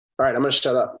All right, I'm going to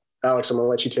shut up. Alex, I'm going to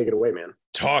let you take it away, man.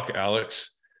 Talk,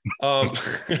 Alex.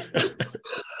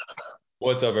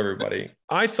 What's up, everybody?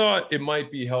 I thought it might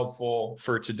be helpful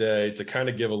for today to kind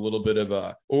of give a little bit of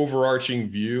a overarching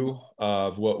view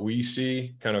of what we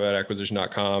see kind of at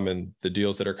acquisition.com and the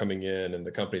deals that are coming in and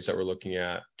the companies that we're looking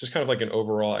at, just kind of like an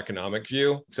overall economic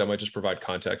view, because that might just provide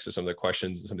context to some of the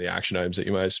questions and some of the action items that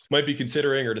you guys might be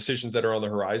considering or decisions that are on the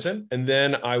horizon. And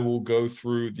then I will go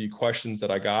through the questions that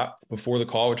I got before the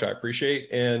call, which I appreciate.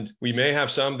 And we may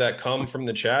have some that come from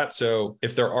the chat. So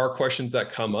if there are questions that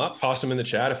come up, toss them in the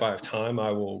chat. If I have time, I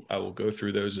will go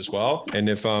through those as well. And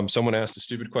if someone asks a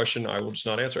stupid question, I will just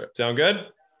not answer it. Sound good?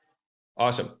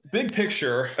 Awesome. Big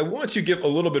picture, I want to give a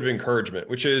little bit of encouragement,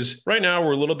 which is right now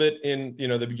we're a little bit in,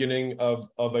 the beginning of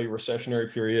a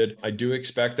recessionary period. I do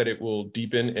expect that it will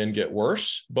deepen and get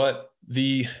worse, but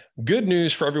the good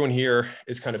news for everyone here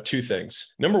is kind of two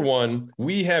things. Number one,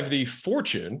 we have the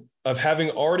fortune of having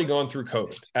already gone through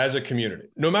COVID as a community.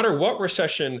 No matter what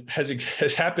recession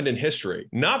has happened in history,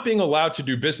 not being allowed to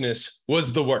do business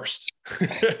was the worst.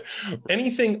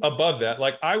 Anything above that,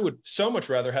 like I would so much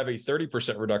rather have a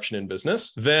 30% reduction in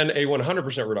business than a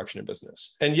 100% reduction in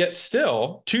business. And yet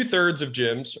still 2/3 of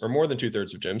gyms, or more than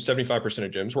 2/3 of gyms, 75%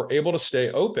 of gyms were able to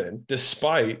stay open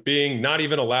despite being not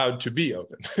even allowed to be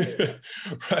open,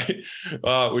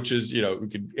 right? Which is, we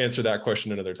could answer that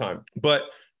question another time. But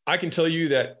I can tell you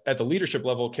that at the leadership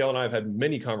level, Kale and I have had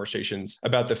many conversations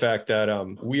about the fact that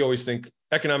we always think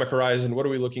economic horizon, what are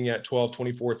we looking at? 12,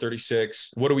 24,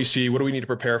 36. What do we see? What do we need to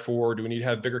prepare for? Do we need to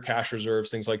have bigger cash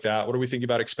reserves, things like that? What are we thinking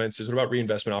about expenses? What about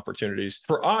reinvestment opportunities?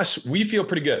 For us, we feel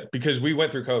pretty good because we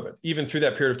went through COVID. Even through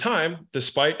that period of time,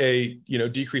 despite a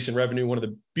decrease in revenue, one of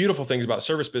the beautiful things about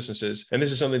service businesses, and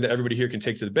this is something that everybody here can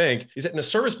take to the bank, is that in a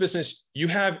service business, you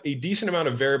have a decent amount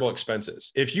of variable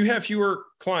expenses. If you have fewer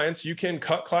clients, you can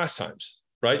cut class times,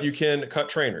 right? You can cut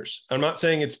trainers. I'm not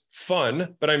saying it's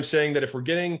fun, but I'm saying that if we're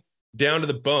getting down to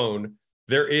the bone,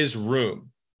 there is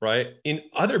room, right? In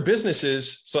other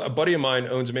businesses, so a buddy of mine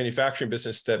owns a manufacturing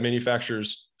business that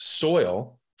manufactures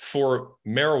soil for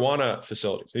marijuana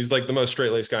facilities. He's like the most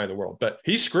straight-laced guy in the world, but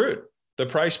he's screwed. The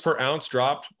price per ounce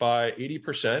dropped by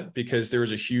 80% because there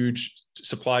was a huge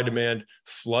supply demand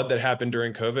flood that happened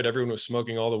during COVID. Everyone was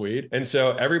smoking all the weed. And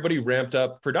so everybody ramped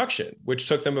up production, which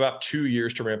took them about 2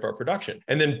 years to ramp up production.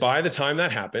 And then by the time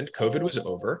that happened, COVID was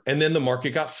over. And then the market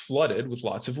got flooded with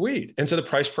lots of weed. And so the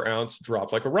price per ounce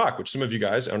dropped like a rock, which some of you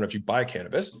guys, I don't know if you buy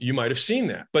cannabis, you might have seen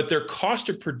that. But their cost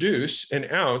to produce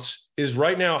an ounce is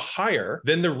right now higher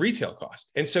than the retail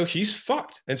cost. And so he's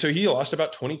fucked. And so he lost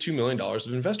about $22 million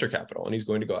of investor capital and he's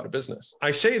going to go out of business.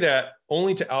 I say that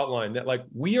only to outline that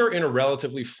we are in a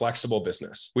relatively flexible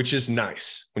business, which is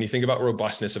nice when you think about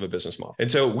robustness of a business model. And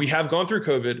so we have gone through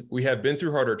COVID, we have been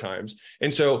through harder times.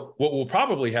 And so what will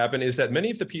probably happen is that many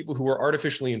of the people who were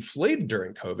artificially inflated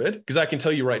during COVID, because I can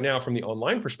tell you right now from the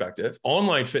online perspective,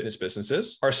 online fitness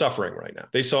businesses are suffering right now.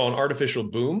 They saw an artificial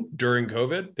boom during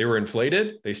COVID. They were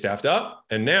inflated, they staffed up,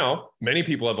 and now many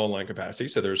people have online capacity.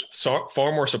 So there's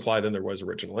far more supply than there was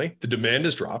originally. The demand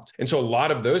has dropped. And so a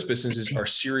lot of those businesses are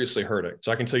seriously hurting.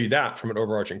 So I can tell you that from an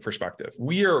overarching perspective.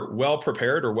 We are well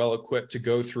prepared or well equipped to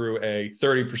go through a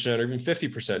 30% or even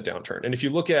 50% downturn. And if you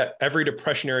look at every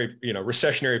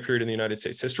recessionary period in the United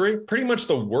States history, pretty much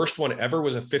the worst one ever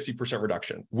was a 50%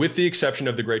 reduction, with the exception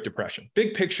of the Great Depression.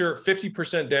 Big picture,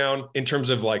 50% down in terms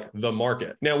of the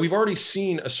market. Now, we've already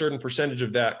seen a certain percentage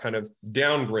of that kind of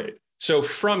downgrade. So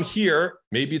from here,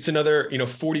 maybe it's another,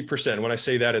 40%. When I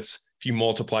say that, it's if you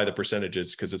multiply the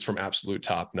percentages, because it's from absolute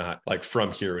top, not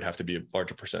from here, it would have to be a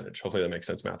larger percentage. Hopefully that makes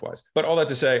sense math-wise. But all that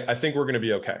to say, I think we're going to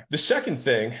be okay. The second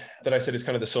thing that I said is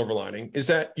kind of the silver lining is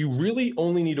that you really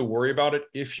only need to worry about it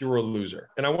if you're a loser.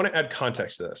 And I want to add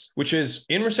context to this, which is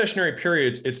in recessionary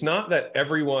periods, it's not that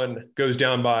everyone goes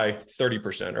down by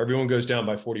 30% or everyone goes down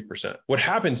by 40%. What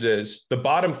happens is the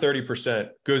bottom 30%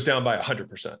 goes down by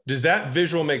 100%. Does that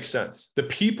visual make sense? The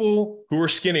people who were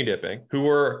skinny dipping, who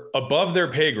were above their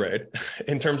pay grade,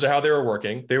 in terms of how they were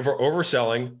working, they were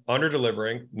overselling, under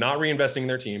delivering, not reinvesting in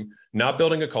their team, not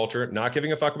building a culture, not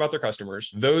giving a fuck about their customers.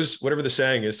 Those, whatever the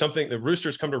saying is, something, the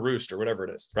roosters come to roost or whatever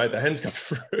it is, right? The hens come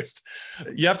to roost.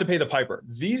 You have to pay the piper.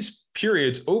 These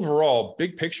periods overall,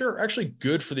 big picture, are actually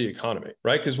good for the economy,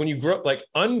 right? Because when you grow,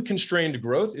 unconstrained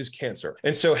growth is cancer.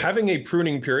 And so having a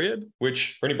pruning period,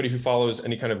 which for anybody who follows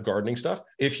any kind of gardening stuff,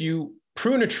 if you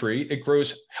prune a tree, it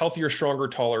grows healthier, stronger,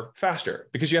 taller, faster,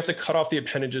 because you have to cut off the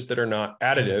appendages that are not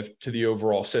additive to the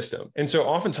overall system. And so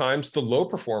oftentimes the low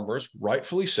performers,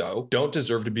 rightfully so, don't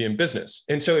deserve to be in business.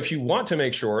 And so if you want to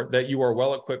make sure that you are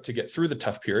well equipped to get through the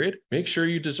tough period, make sure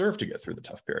you deserve to get through the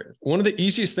tough period. One of the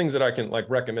easiest things that I can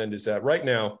recommend is that right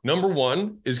now, number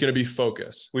one is going to be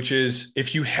focus, which is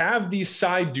if you have these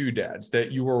side doodads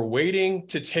that you are waiting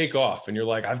to take off and you're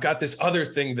like, I've got this other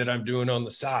thing that I'm doing on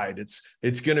the side.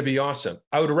 It's going to be awesome.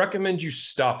 I would recommend you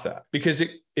stop that, because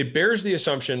it bears the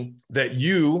assumption that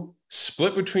you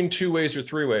split between 2 ways or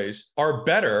 3 ways are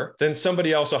better than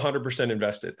somebody else 100%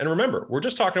 invested. And remember, we're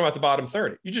just talking about the bottom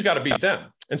 30. You just got to beat them.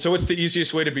 And so it's the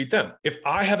easiest way to beat them. If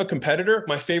I have a competitor,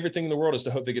 my favorite thing in the world is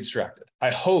to hope they get distracted. I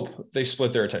hope they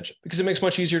split their attention, because it makes it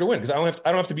much easier to win, because I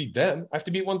don't have to beat them. I have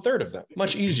to beat 1/3 of them.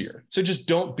 Much easier. So just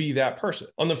don't be that person.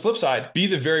 On the flip side, be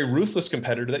the very ruthless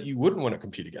competitor that you wouldn't want to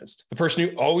compete against. The person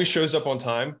who always shows up on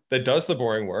time, that does the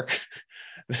boring work,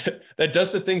 that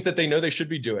does the things that they know they should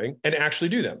be doing and actually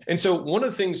do them. And so one of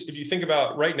the things, if you think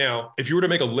about right now, if you were to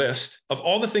make a list of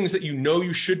all the things that you know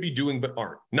you should be doing but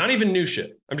aren't, not even new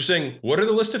shit. I'm just saying, what are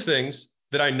the list of things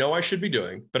that I know I should be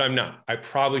doing, but I'm not? I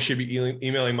probably should be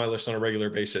emailing my list on a regular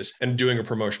basis and doing a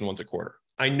promotion once a quarter.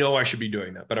 I know I should be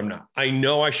doing that, but I'm not. I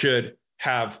know I should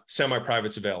have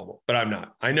semi-privates available, but I'm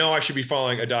not. I know I should be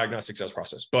following a diagnostic sales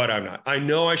process, but I'm not. I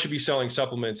know I should be selling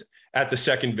supplements at the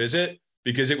second visit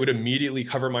because it would immediately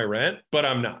cover my rent, but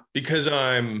I'm not, because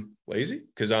I'm lazy,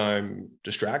 because I'm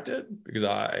distracted, because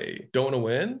I don't want to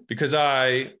win, because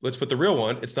let's put the real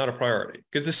one, it's not a priority.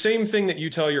 Because the same thing that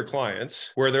you tell your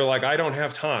clients where they're like, I don't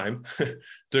have time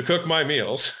to cook my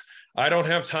meals, I don't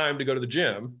have time to go to the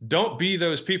gym. Don't be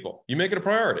those people. You make it a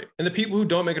priority. And the people who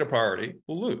don't make it a priority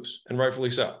will lose, and rightfully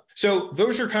so. So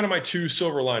those are kind of my 2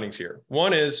 silver linings here.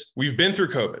 One is we've been through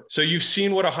COVID. So you've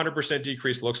seen what 100%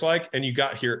 decrease looks like, and you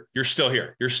got here, you're still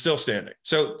here, you're still standing.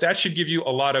 So that should give you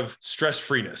a lot of stress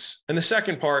freeness. And the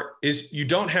second part is you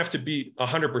don't have to beat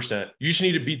 100%. You just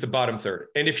need to beat the bottom 30.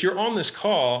 And if you're on this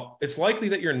call, it's likely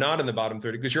that you're not in the bottom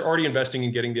 30 because you're already investing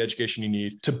in getting the education you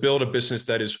need to build a business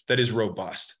that is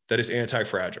robust, that is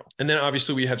anti-fragile. And then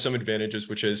obviously we have some advantages,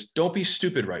 which is don't be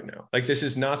stupid right now. Like, this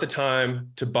is not the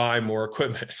time to buy more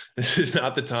equipment. This is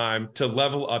not the time to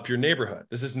level up your neighborhood.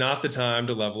 This is not the time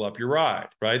to level up your ride,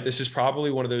 right? This is probably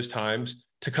one of those times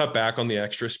to cut back on the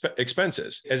extra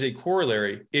expenses. As a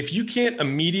corollary, if you can't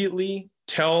immediately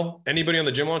tell anybody on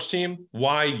the Gym Launch team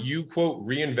why you, quote,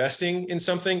 reinvesting in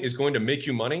something is going to make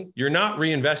you money, you're not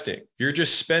reinvesting. You're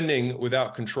just spending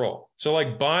without control. So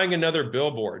like buying another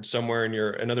billboard somewhere in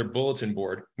another bulletin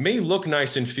board may look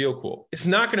nice and feel cool. It's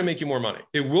not going to make you more money.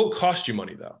 It will cost you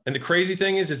money though. And the crazy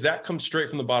thing is that comes straight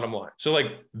from the bottom line. So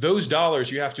like those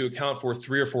dollars you have to account for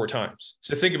 3 or 4 times.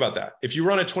 So think about that. If you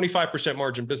run a 25%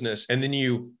 margin business and then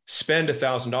you spend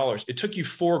 $1,000, it took you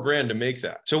 $4,000 to make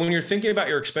that. So when you're thinking about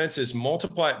your expenses,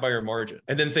 multiply it by your margin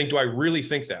and then think, do I really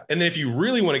think that? And then if you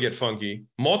really want to get funky,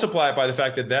 multiply it by the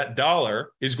fact that that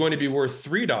dollar is going to be worth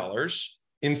 $3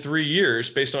 in 3 years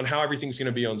based on how everything's going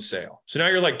to be on sale. So now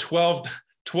you're like 12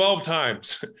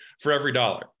 times for every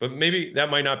dollar, but maybe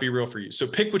that might not be real for you. So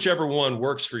pick whichever one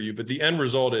works for you, but the end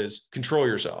result is control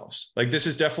yourselves. Like, this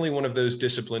is definitely one of those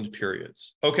disciplined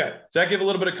periods. Okay. Does that give a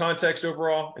little bit of context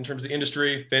overall in terms of the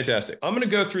industry? Fantastic. I'm going to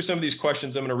go through some of these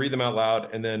questions. I'm going to read them out loud.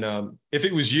 And then if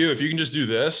it was you, if you can just do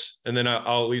this, and then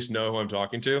I'll at least know who I'm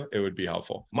talking to, it would be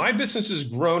helpful. My business has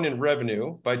grown in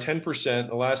revenue by 10% in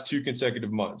the last 2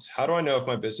 consecutive months. How do I know if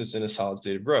my business is in a solid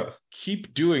state of growth?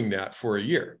 Keep doing that for a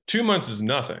year. 2 months is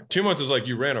nothing. 2 months is like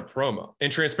you ran a promo. And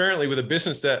transparently, with a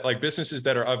business that like businesses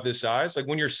that are of this size, like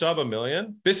when you're sub $1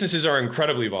 million, businesses are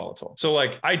incredibly volatile. So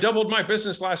like I doubled my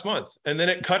business last month and then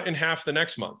it cut in half the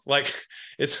next month. Like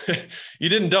it's, you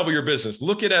didn't double your business.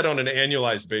 Look at it on an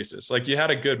annualized basis. Like you had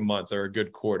a good month or a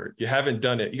good quarter. You haven't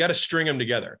done it. You got to string them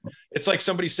together. It's like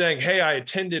somebody saying, hey, I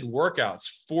attended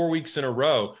workouts 4 weeks in a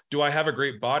row. Do I have a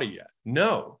great body yet?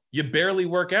 No, you barely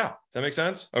work out. Does that make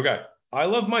sense? Okay. I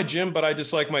love my gym, but I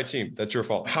dislike my team. That's your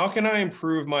fault. How can I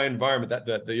improve my environment?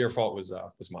 That your fault was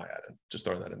my add-in. Just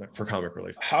throwing that in there for comic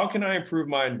relief. How can I improve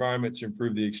my environment to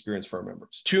improve the experience for our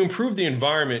members? To improve the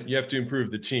environment, you have to improve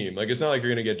the team. Like, it's not like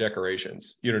you're going to get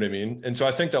decorations. You know what I mean? And so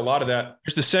I think that a lot of that,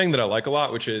 there's this saying that I like a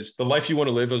lot, which is the life you want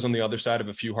to live is on the other side of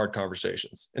a few hard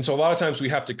conversations. And so a lot of times we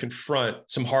have to confront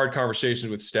some hard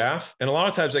conversations with staff. And a lot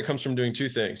of times that comes from doing 2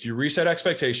 things. You reset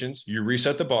expectations, you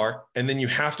reset the bar, and then you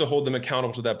have to hold them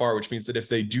accountable to that bar, which means that if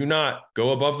they do not go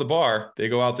above the bar, they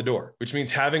go out the door, which means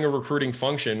having a recruiting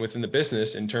function within the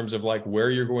business in terms of like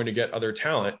where you're going to get other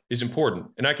talent is important.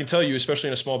 And I can tell you, especially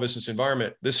in a small business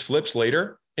environment, this flips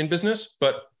later. in business,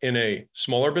 but in a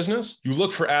smaller business, you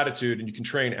look for attitude and you can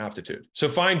train aptitude. So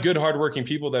find good, hardworking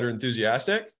people that are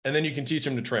enthusiastic, and then you can teach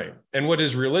them to train. And what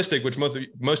is realistic, which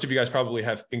most of you guys probably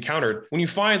have encountered, when you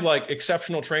find like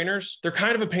exceptional trainers, they're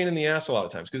kind of a pain in the ass a lot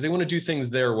of times because they want to do things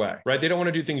their way, right? They don't want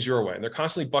to do things your way. And they're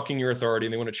constantly bucking your authority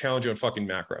and they want to challenge you on fucking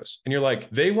macros. And you're like,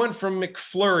 they went from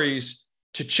McFlurries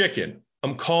to chicken.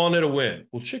 I'm calling it a win.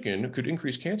 Well, chicken could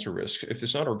increase cancer risk if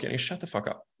it's not organic. Shut the fuck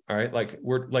up. All right. Like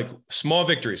we're like small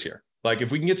victories here. Like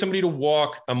if we can get somebody to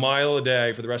walk a mile a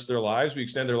day for the rest of their lives, we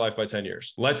extend their life by 10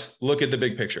 years. Let's look at the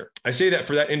big picture. I say that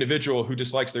for that individual who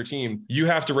dislikes their team, you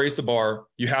have to raise the bar.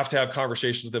 You have to have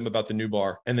conversations with them about the new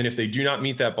bar. And then if they do not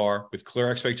meet that bar with clear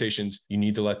expectations, you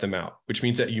need to let them out, which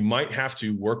means that you might have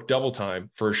to work double time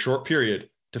for a short period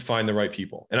to find the right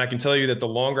people. And I can tell you that the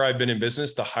longer I've been in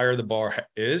business, the higher the bar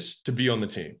is to be on the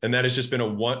team. And that has just been a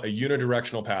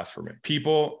unidirectional path for me.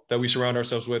 People that we surround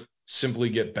ourselves with simply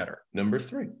get better. Number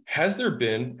 3, has there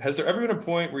ever been a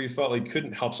point where you felt like you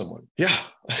couldn't help someone? Yeah.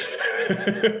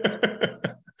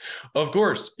 Of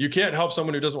course, you can't help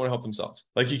someone who doesn't want to help themselves.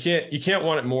 Like you can't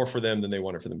want it more for them than they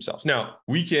want it for themselves. Now,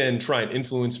 we can try and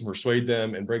influence and persuade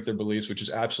them and break their beliefs, which is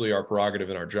absolutely our prerogative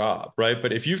in our job, right?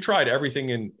 But if you've tried everything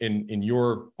in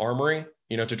your armory,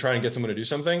 to try and get someone to do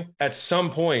something, at some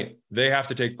point, they have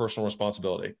to take personal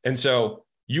responsibility. And so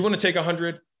you want to take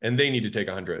 100 and they need to take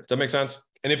 100. Does that make sense?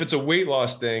 And if it's a weight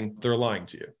loss thing, they're lying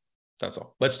to you. That's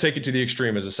all. Let's take it to the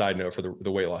extreme as a side note for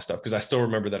the weight loss stuff, because I still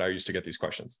remember that I used to get these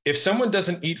questions. If someone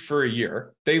doesn't eat for a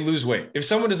year, they lose weight. If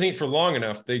someone doesn't eat for long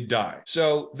enough, they die.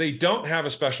 So they don't have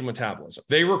a special metabolism.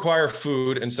 They require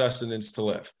food and sustenance to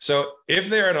live. So if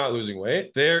they are not losing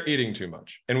weight, they're eating too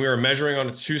much. And we are measuring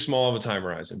on too small of a time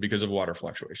horizon because of water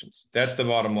fluctuations. That's the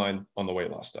bottom line on the weight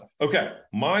loss stuff. Okay.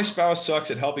 My spouse sucks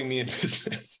at helping me in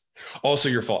business. Also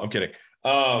your fault. I'm kidding.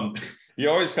 He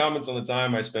always comments on the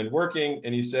time I spend working,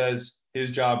 and he says his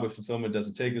job with fulfillment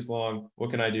doesn't take as long.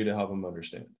 What can I do to help him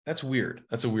understand? That's weird.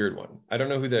 That's a weird one. I don't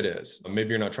know who that is.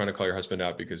 Maybe you're not trying to call your husband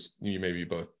out because you maybe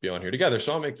both be on here together.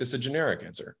 So I'll make this a generic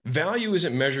answer. Value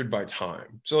isn't measured by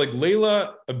time. So like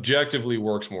Layla objectively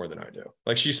works more than I do.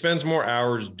 Like she spends more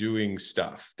hours doing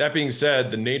stuff. That being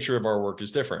said, the nature of our work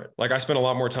is different. Like I spend a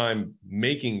lot more time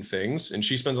making things and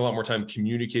she spends a lot more time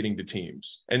communicating to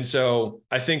teams. And so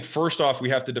I think first off, we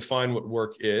have to define what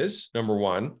work is, number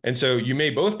one. And so you may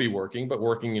both be working, but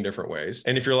working in different ways.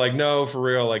 And if you're like, no, for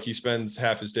real, like he spends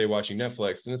half his day watching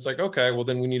Netflix, then it's like, okay, well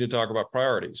then we need to talk about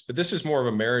priorities. But this is more of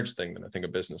a marriage thing than I think a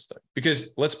business thing,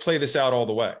 because let's play this out all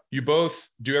the way. You both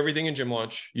do everything in gym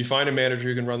lunch. You find a manager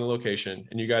who can run the location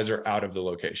and you guys are out of the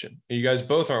location. And you guys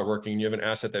both aren't working. You have an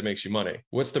asset that makes you money.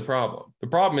 What's the problem? The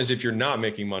problem is if you're not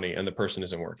making money and the person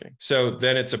isn't working. So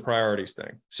then it's a priorities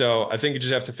thing. So I think you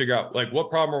just have to figure out like, what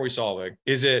problem are we solving?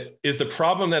 Is the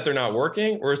problem that they're not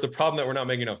working, or is the problem that we're not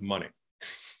making enough money?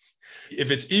 If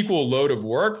it's equal load of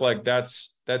work, like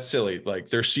that's silly. Like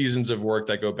there's seasons of work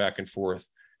that go back and forth,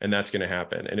 and that's going to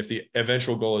happen. And if the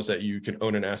eventual goal is that you can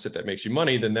own an asset that makes you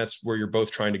money, then that's where you're both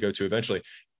trying to go to eventually.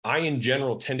 I, in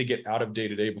general, tend to get out of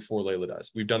day-to-day before Layla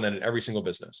does. We've done that in every single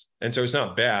business. And so it's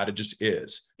not bad. It just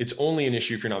is. It's only an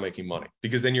issue if you're not making money,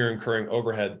 because then you're incurring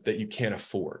overhead that you can't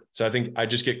afford. So I think I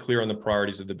just get clear on the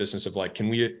priorities of the business of like, can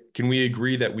we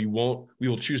agree that we will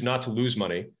choose not to lose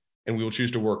money, and we will choose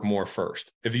to work more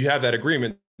first. If you have that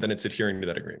agreement, then it's adhering to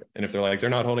that agreement. And if they're like, they're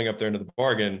not holding up their end of the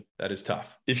bargain, that is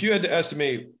tough. If you had to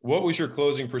estimate, what was your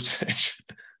closing percentage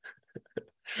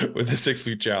with the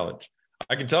 6-week challenge?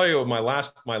 I can tell you my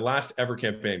last ever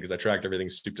campaign, because I tracked everything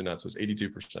soup to nuts, was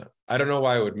 82%. I don't know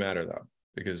why it would matter though,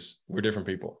 because we're different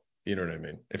people. You know what I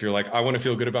mean? If you're like, I want to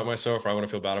feel good about myself, or I want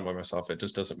to feel bad about myself, it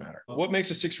just doesn't matter. What makes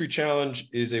a 6-week challenge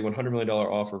is a $100 million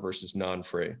offer versus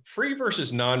non-free. Free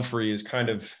versus non-free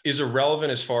is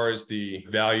irrelevant as far as the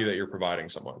value that you're providing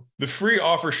someone. The free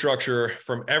offer structure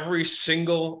from every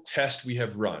single test we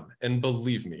have run, and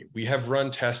believe me, we have run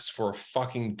tests for a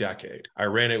fucking decade. I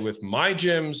ran it with my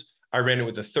gyms. I ran it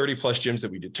with the 30 plus gyms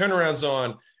that we did turnarounds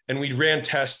on, and we ran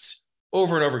tests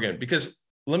over and over again, because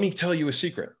let me tell you a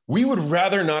secret. We would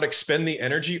rather not expend the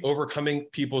energy overcoming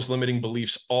people's limiting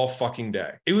beliefs all fucking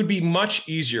day. It would be much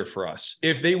easier for us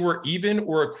if they were even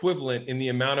or equivalent in the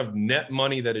amount of net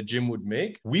money that a gym would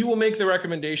make. We will make the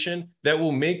recommendation that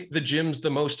will make the gyms the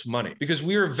most money, because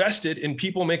we are vested in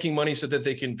people making money so that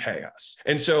they can pay us.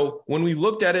 And so when we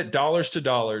looked at it dollars to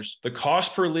dollars, the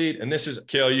cost per lead, and this is,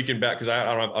 Kale, you can bet because I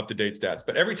don't have up-to-date stats,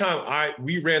 but every time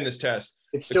we ran this test,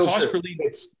 it's still cost true. Per lead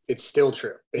it's still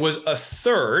true. Was a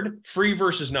third free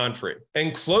versus non-free.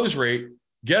 And close rate,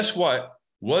 guess what,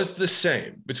 was the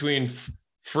same between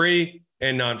free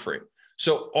and non-free.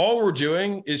 So all we're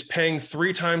doing is paying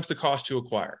 3 times the cost to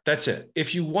acquire. That's it.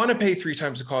 If you want to pay 3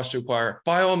 times the cost to acquire,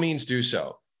 by all means do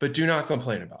so, but do not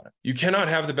complain about it. You cannot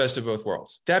have the best of both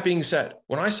worlds. That being said,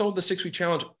 when I sold the 6-week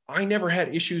challenge, I never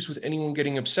had issues with anyone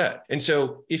getting upset. And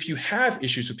so if you have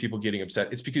issues with people getting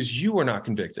upset, it's because you are not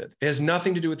convicted. It has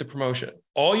nothing to do with the promotion.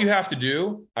 All you have to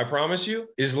do, I promise you,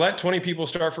 is let 20 people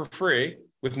start for free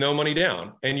with no money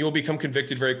down, and you'll become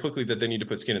convicted very quickly that they need to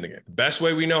put skin in the game. Best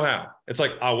way we know how. It's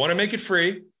like, I want to make it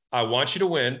free. I want you to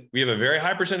win. We have a very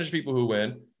high percentage of people who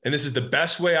win. And this is the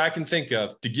best way I can think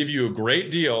of to give you a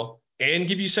great deal and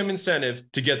give you some incentive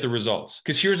to get the results.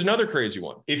 Because here's another crazy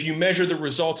one. If you measure the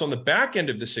results on the back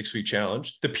end of the 6-week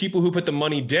challenge, the people who put the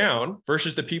money down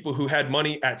versus the people who had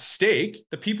money at stake,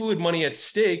 the people who had money at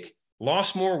stake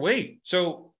lost more weight.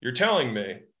 So you're telling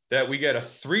me that we get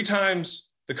 3 times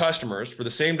the customers for the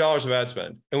same dollars of ad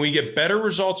spend, and we get better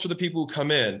results for the people who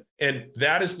come in. And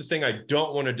that is the thing I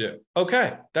don't want to do.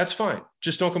 Okay, that's fine.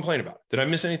 Just don't complain about it. Did I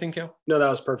miss anything, Cal? No, that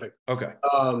was perfect. Okay.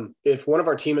 If one of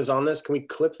our team is on this, can we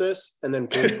clip this and then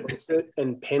post it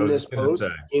and pin this post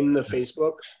in the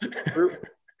Facebook group?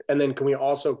 And then can we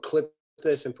also clip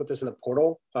this and put this in the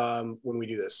portal when we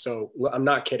do this? So I'm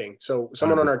not kidding. So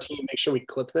someone on our team, make sure we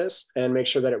clip this and make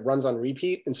sure that it runs on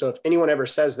repeat. And so if anyone ever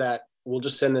says that, we'll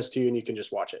just send this to you and you can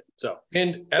just watch it. So,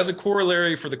 and as a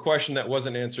corollary for the question that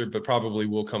wasn't answered, but probably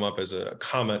will come up as a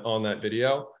comment on that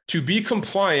video, to be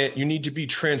compliant, you need to be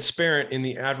transparent in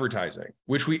the advertising,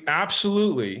 which we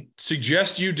absolutely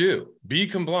suggest you do. Be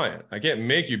compliant. I can't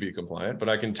make you be compliant, but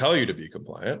I can tell you to be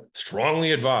compliant.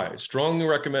 Strongly advise, strongly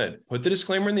recommend. Put the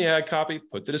disclaimer in the ad copy,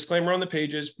 put the disclaimer on the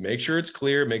pages, make sure it's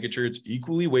clear, make sure it's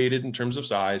equally weighted in terms of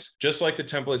size, just like the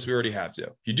templates we already have to.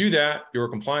 If you do that, you're a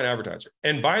compliant advertiser.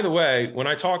 And by the way, when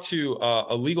I talk to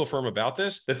a legal firm about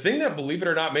this, the thing that, believe it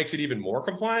or not, makes it even more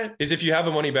compliant is if you have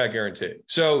a money back guarantee.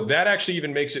 So that actually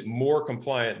even makes it more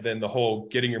compliant than the whole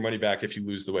getting your money back if you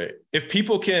lose the weight. If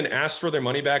people can ask for their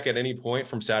money back at any point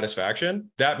from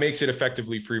satisfaction, that makes it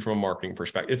effectively free from a marketing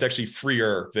perspective. It's actually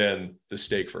freer than the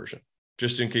steak version,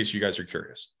 just in case you guys are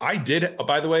curious. I did,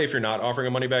 by the way, if you're not offering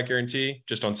a money back guarantee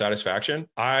just on satisfaction,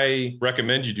 I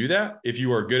recommend you do that. If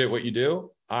you are good at what you do,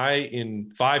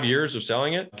 in 5 years of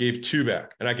selling it, gave 2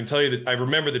 back. And I can tell you that I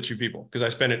remember the 2 people because I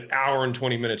spent an hour and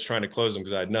 20 minutes trying to close them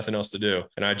because I had nothing else to do.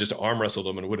 And I just arm wrestled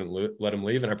them and wouldn't let them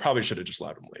leave. And I probably should have just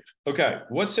let them leave. Okay.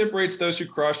 What separates those who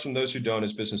crush and those who don't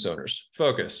as business owners?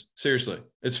 Focus. Seriously.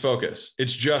 It's focus.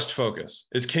 It's just focus.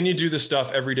 It's, can you do this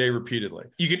stuff every day repeatedly?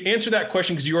 You can answer that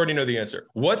question because you already know the answer.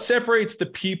 What separates the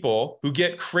people who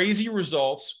get crazy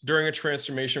results during a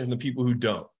transformation from the people who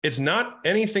don't? It's not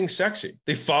anything sexy.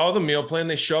 They follow the meal plan.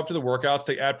 They show up to the workouts.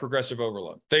 They add progressive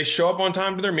overload. They show up on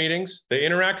time to their meetings. They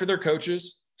interact with their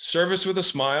coaches, service with a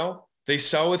smile. They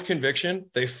sell with conviction.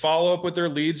 They follow up with their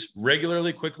leads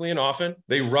regularly, quickly, and often.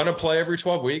 They run a play every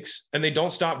 12 weeks, and they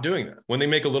don't stop doing that when they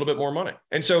make a little bit more money.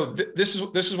 And so this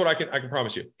is what I can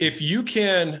promise you. If you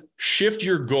can shift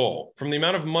your goal from the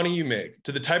amount of money you make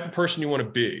to the type of person you want to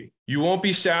be, you won't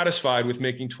be satisfied with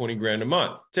making 20 grand a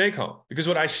month take home. Because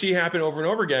what I see happen over and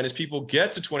over again is people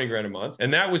get to 20 grand a month,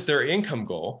 and that was their income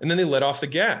goal, and then they let off the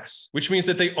gas, which means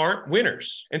that they aren't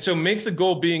winners. And so make the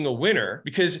goal being a winner,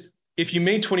 because if you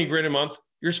made 20 grand a month,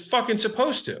 you're fucking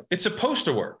supposed to. It's supposed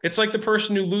to work. It's like the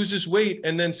person who loses weight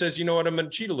and then says, you know what, I'm going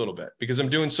to cheat a little bit because I'm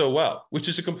doing so well, which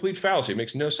is a complete fallacy. It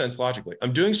makes no sense logically.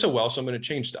 I'm doing so well, so I'm going to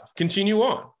change stuff. Continue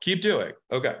on. Keep doing.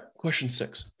 Okay. Question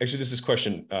 6. Actually, this is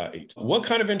question 8. What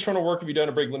kind of internal work have you done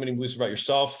to break limiting beliefs about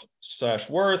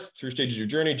yourself/worth through stages of your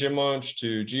journey, gym launch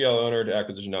to GL owner to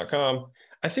acquisition.com?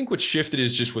 I think what shifted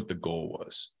is just what the goal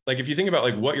was. Like, if you think about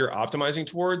like what you're optimizing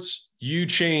towards, you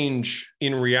change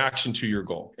in reaction to your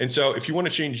goal. And so if you want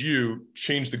to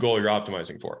change the goal you're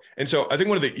optimizing for. And so I think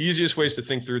one of the easiest ways to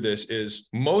think through this is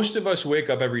most of us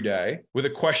wake up every day with a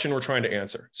question we're trying to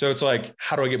answer. So it's like,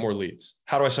 how do I get more leads?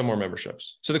 How do I sell more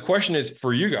memberships? So the question is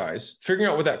for you guys, figuring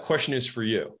out what that question is for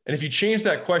you. And if you change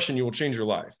that question, you will change your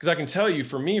life. Because I can tell you,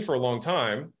 for me, for a long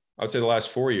time, I would say the last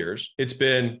 4 years, it's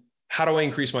been, how do I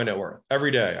increase my net worth?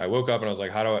 Every day I woke up and I was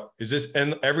like,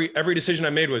 and every decision I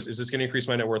made was, is this going to increase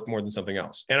my net worth more than something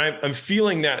else? And I'm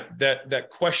feeling that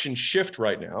question shift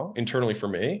right now internally for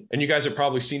me. And you guys have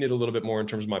probably seen it a little bit more in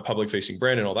terms of my public facing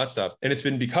brand and all that stuff. And it's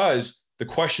been because the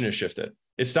question has shifted.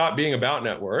 It stopped being about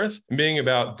net worth and being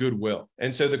about goodwill.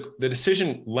 And so the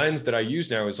decision lens that I use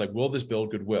now is like, will this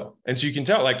build goodwill? And so you can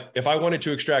tell, like, if I wanted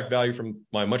to extract value from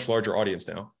my much larger audience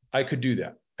now, I could do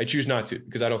that. I choose not to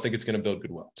because I don't think it's going to build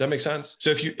goodwill. Does that make sense?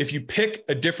 So if you pick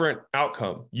a different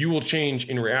outcome, you will change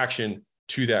in reaction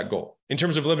to that goal. In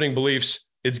terms of limiting beliefs,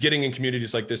 It's getting in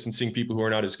communities like this and seeing people who are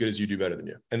not as good as you do better than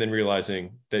you, and then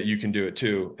realizing that you can do it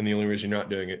too. And the only reason you're not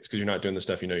doing it is because you're not doing the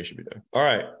stuff you know you should be doing. All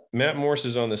right. Matt Morse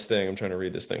is on this thing. I'm trying to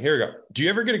read this thing. Here we go. Do you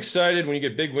ever get excited when you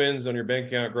get big wins on your bank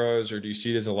account grows, or do you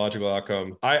see it as a logical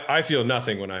outcome? I feel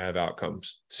nothing when I have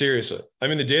outcomes. Seriously. I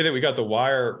mean, the day that we got the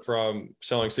wire from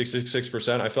selling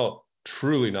 66%, I felt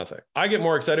truly nothing. I get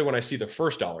more excited when I see the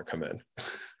first dollar come in.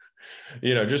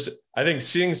 I think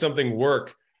seeing something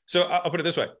work. So I'll put it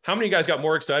this way. How many of you guys got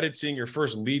more excited seeing your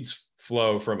first leads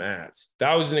flow from ads?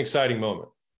 That was an exciting moment,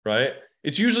 right?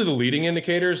 It's usually the leading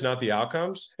indicators, not the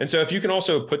outcomes. And so if you can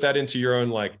also put that into your own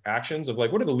like actions of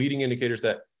like, what are the leading indicators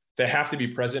that have to be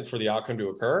present for the outcome to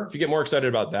occur? If you get more excited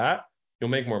about that, you'll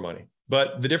make more money.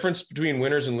 But the difference between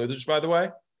winners and losers, by the way,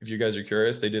 if you guys are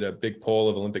curious, they did a big poll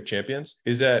of Olympic champions,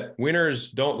 is that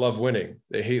winners don't love winning.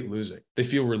 They hate losing. They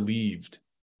feel relieved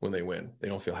when they win. They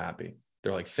don't feel happy.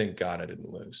 They're like, thank God I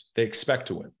didn't lose. They expect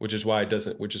to win, which is why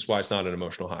it's not an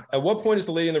emotional high. At what point is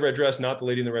the lady in the red dress not the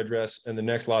lady in the red dress and the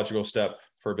next logical step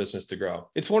for a business to grow?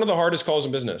 It's one of the hardest calls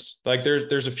in business. Like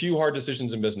there's a few hard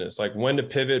decisions in business, like when to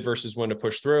pivot versus when to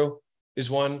push through is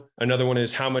one. Another one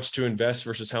is how much to invest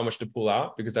versus how much to pull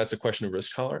out, because that's a question of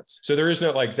risk tolerance. So there is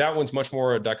no, like, that one's much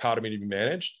more a dichotomy to be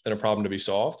managed than a problem to be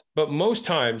solved. But most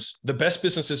times the best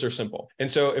businesses are simple.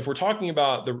 And so if we're talking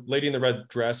about the lady in the red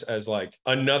dress as like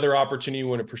another opportunity you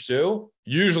want to pursue,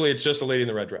 usually it's just a lady in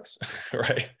the red dress,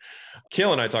 right?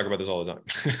 Kale and I talk about this all the time.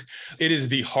 It is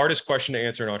the hardest question to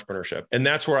answer in entrepreneurship. And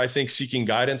that's where I think seeking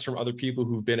guidance from other people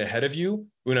who've been ahead of you,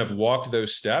 who have walked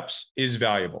those steps, is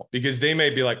valuable, because they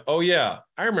may be like, oh yeah,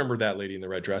 I remember that lady in the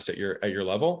red dress at your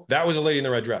level. That was a lady in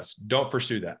the red dress. Don't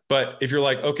pursue that. But if you're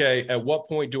like, okay, at what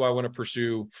point do I want to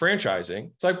pursue franchising?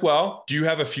 It's like, well, do you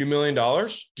have a few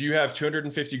 $1,000,000? Do you have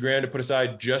 250 grand to put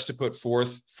aside just to put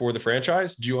forth for the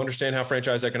franchise? Do you understand how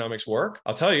franchise economics work?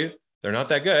 I'll tell you, they're not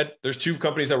that good. There's 2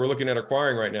 companies that we're looking at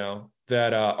acquiring right now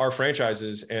that are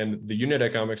franchises, and the unit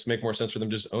economics make more sense for them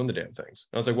to just own the damn things.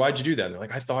 And I was like, why'd you do that? And they're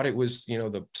like, I thought it was,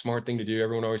 the smart thing to do.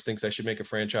 Everyone always thinks I should make a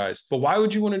franchise, but why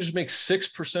would you want to just make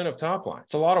 6% of top line?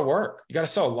 It's a lot of work. You got to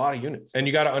sell a lot of units, and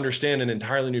you got to understand an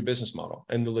entirely new business model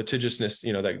and the litigiousness,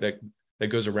 that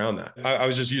goes around that. I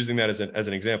was just using that as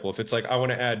an example. If it's like, I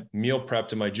want to add meal prep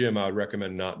to my gym, I would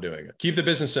recommend not doing it. Keep the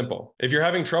business simple. If you're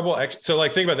having trouble, so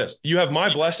like, think about this. You have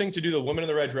my blessing to do the woman in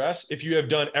the red dress if you have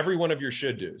done every one of your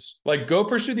should do's. Like, go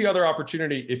pursue the other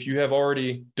opportunity if you have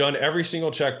already done every single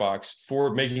checkbox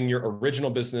for making your original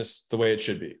business the way it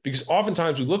should be. Because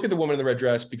oftentimes we look at the woman in the red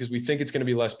dress because we think it's going to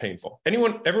be less painful.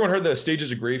 Everyone heard the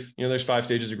stages of grief? There's 5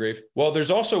 stages of grief. Well, there's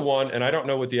also one, and I don't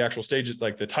know what the actual stage is,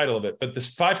 like the title of it, but the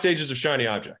 5 stages of shiny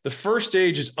object. The first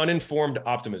stage is uninformed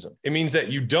optimism. It means that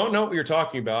you don't know what you're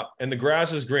talking about, and the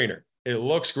grass is greener. It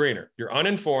looks greener. You're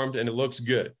uninformed and it looks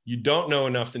good. You don't know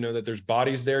enough to know that there's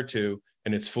bodies there too,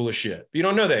 and it's full of shit. But you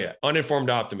don't know that yet. Uninformed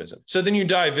optimism. So then you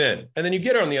dive in, and then you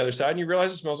get on the other side and you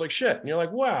realize it smells like shit. And you're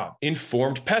like, wow.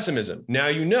 Informed pessimism. Now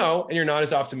you know, and you're not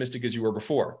as optimistic as you were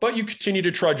before, but you continue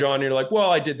to trudge on. And you're like, well,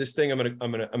 I did this thing. I'm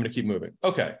gonna keep moving.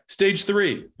 Okay. Stage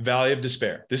 3, valley of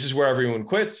despair. This is where everyone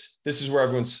quits. This is where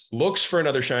everyone looks for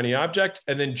another shiny object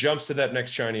and then jumps to that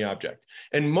next shiny object.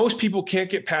 And most people can't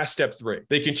get past step 3.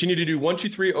 They continue to do 1, 2,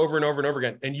 3 over and over and over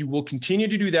again. And you will continue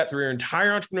to do that through your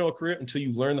entire entrepreneurial career until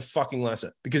you learn the fucking lesson.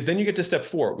 Because then you get to step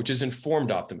 4, which is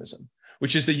informed optimism,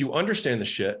 which is that you understand the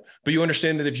shit, but you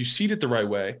understand that if you seed it the right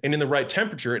way and in the right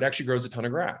temperature, it actually grows a ton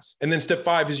of grass. And then step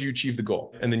 5 is you achieve the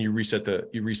goal, and then you reset the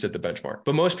benchmark.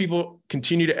 But most people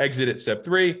continue to exit at step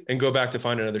 3 and go back to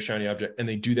find another shiny object, and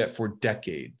they do that for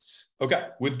decades. Okay,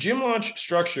 with gym launch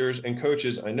structures and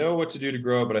coaches, I know what to do to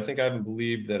grow, but I think I haven't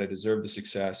believed that I deserve the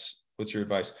success. What's your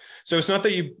advice? So it's not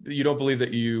that you don't believe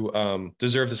that you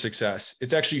deserve the success.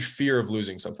 It's actually fear of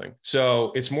losing something.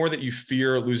 So it's more that you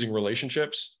fear losing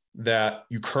relationships that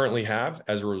you currently have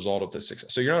as a result of this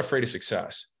success. So you're not afraid of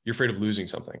success. You're afraid of losing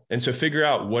something. And so figure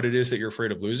out what it is that you're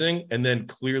afraid of losing, and then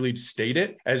clearly state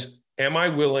it as, am I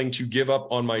willing to give up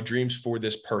on my dreams for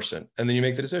this person? And then you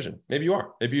make the decision. Maybe you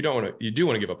are. Maybe you don't want to. You do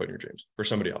want to give up on your dreams for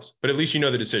somebody else. But at least you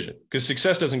know the decision, because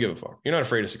success doesn't give a fuck. You're not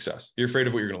afraid of success. You're afraid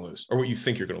of what you're going to lose, or what you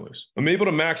think you're going to lose. I'm able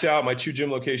to max out my 2 gym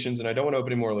locations, and I don't want to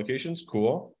open any more locations.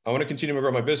 Cool. I want to continue to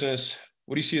grow my business.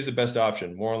 What do you see as the best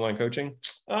option? More online coaching?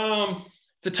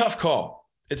 It's a tough call.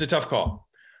 It's a tough call.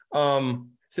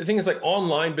 So the thing is, like,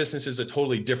 online business is a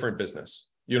totally different business.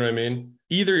 You know what I mean?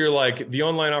 Either you're like, the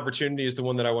online opportunity is the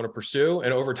one that I want to pursue,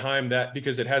 and over time, that,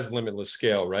 because it has limitless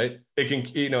scale, right? It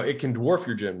can dwarf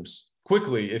your gyms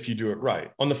quickly if you do it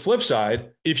right. On the flip side,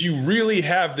 if you really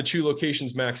have the 2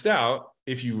 locations maxed out,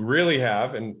 if you really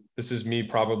have, and this is me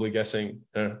probably guessing,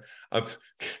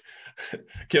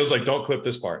 Kale's like, don't clip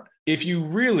this part. If you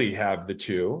really have the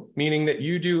two, meaning that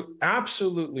you do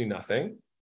absolutely nothing,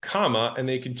 comma, and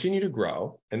they continue to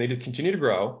grow, and they just continue to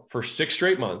grow for 6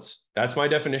 straight months. That's my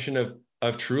definition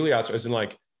of truly outsourced, as in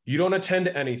like, you don't attend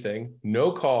to anything,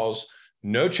 no calls,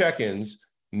 no check-ins,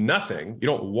 nothing. You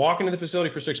don't walk into the facility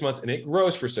for 6 months and it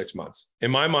grows for 6 months.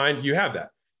 In my mind, you have that.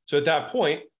 So at that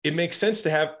point, it makes sense to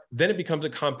have, then it becomes a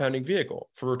compounding vehicle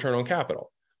for return on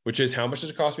capital, which is how much does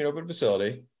it cost me to open a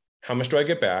facility? How much do I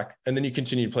get back? And then you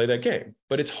continue to play that game.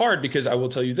 But it's hard because I will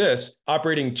tell you this,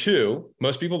 operating 2,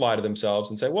 most people lie to themselves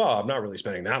and say, well, I'm not really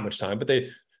spending that much time, but they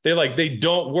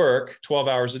don't work 12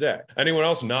 hours a day. Anyone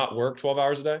else not work 12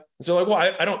 hours a day? And so like,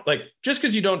 well, I don't like, just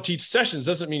because you don't teach sessions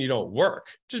doesn't mean you don't work.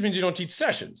 It just means you don't teach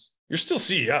sessions. You're still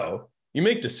CEO. You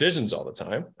make decisions all the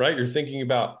time, right? You're thinking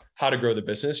about how to grow the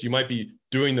business. You might be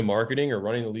doing the marketing or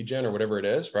running the lead gen or whatever it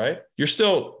is, right? You're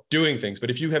still doing things. But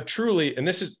if you have truly, and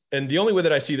the only way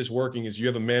that I see this working is you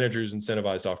have a manager who's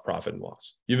incentivized off profit and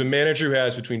loss. You have a manager who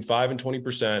has between 5 and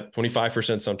 20%,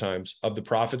 25% sometimes of the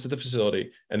profits of the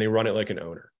facility, and they run it like an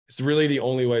owner. It's really the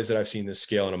only ways that I've seen this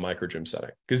scale in a micro gym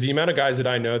setting. Because the amount of guys that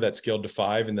I know that scaled to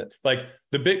 5 and that like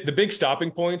the big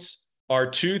stopping points are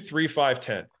 2, 3, 5,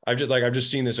 10. I've just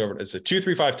seen this over. It's a 2,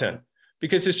 3, 5, 10,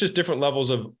 because it's just different levels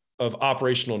of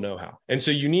operational know-how. And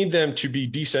so you need them to be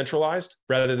decentralized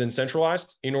rather than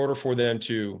centralized in order for them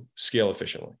to scale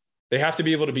efficiently. They have to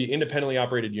be able to be independently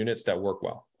operated units that work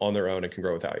well on their own and can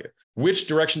grow without you. Which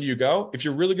direction do you go? If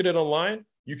you're really good at online,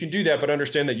 you can do that, but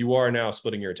understand that you are now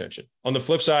splitting your attention. On the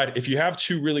flip side, if you have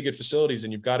 2 really good facilities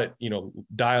and you've got it,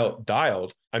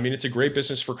 dialed, I mean, it's a great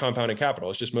business for compounding capital.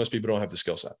 It's just most people don't have the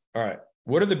skill set. All right.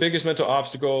 What are the biggest mental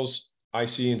obstacles I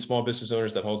see in small business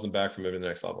owners that holds them back from moving to the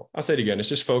next level? I'll say it again. It's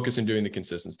just focus and doing the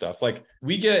consistent stuff. Like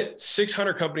we get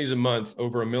 600 companies a month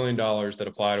over $1 million that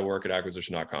apply to work at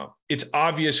acquisition.com. It's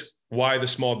obvious why the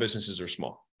small businesses are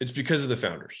small. It's because of the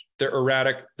founders. They're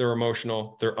erratic, they're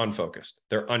emotional, they're unfocused,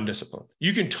 they're undisciplined.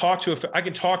 I can talk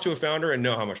to a founder and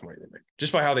know how much money they make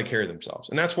just by how they carry themselves.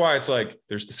 And that's why it's like,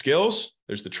 there's the skills,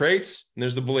 there's the traits, and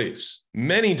there's the beliefs.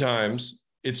 Many times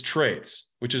it's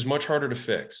traits, which is much harder to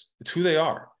fix. It's who they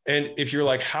are. And if you're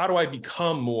like, how do I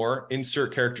become more,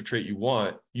 insert character trait you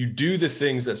want, you do the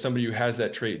things that somebody who has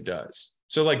that trait does.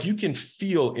 So like you can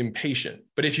feel impatient,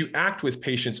 but if you act with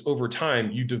patience over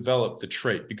time, you develop the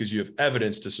trait because you have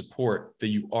evidence to support that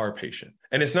you are patient.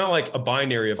 And it's not like a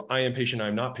binary of I am patient,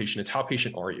 I'm not patient. It's how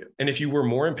patient are you? And if you were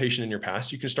more impatient in your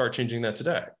past, you can start changing that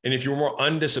today. And if you were more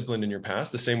undisciplined in your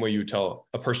past, the same way you would tell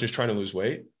a person who's trying to lose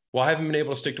weight, well, I haven't been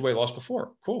able to stick to weight loss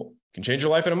before. Cool. You can change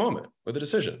your life in a moment with a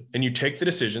decision. And you take the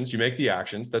decisions, you make the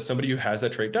actions that somebody who has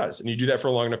that trait does. And you do that for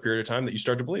a long enough period of time that you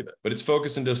start to believe it. But it's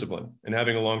focus and discipline and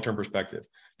having a long-term perspective.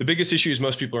 The biggest issue is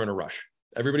most people are in a rush.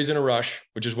 Everybody's in a rush,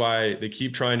 which is why they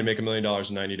keep trying to make $1 million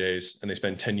in 90 days. And they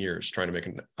spend 10 years trying to make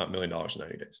 $1 million in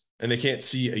 90 days. And they can't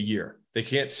see a year. They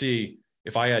can't see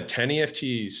if I had 10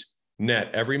 EFTs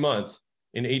net every month,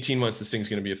 in 18 months, this thing's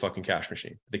going to be a fucking cash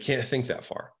machine. They can't think that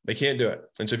far. They can't do it.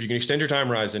 And so if you can extend your time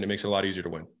horizon, it makes it a lot easier to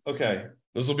win. Okay.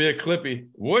 This will be a clippy.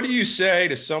 What do you say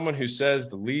to someone who says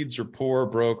the leads are poor,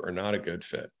 broke, or not a good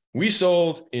fit? We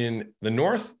sold in the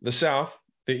North, the South,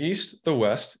 the East, the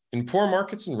West, in poor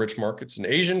markets and rich markets, in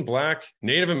Asian, Black,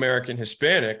 Native American,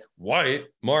 Hispanic, white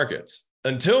markets.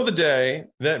 Until the day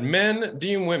that men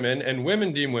deem women and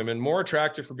women deem women more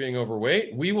attractive for being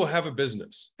overweight, we will have a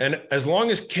business. And as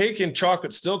long as cake and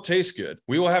chocolate still taste good,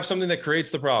 we will have something that creates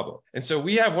the problem. And so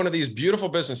we have one of these beautiful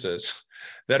businesses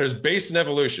that is based in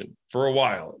evolution for a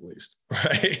while, at least,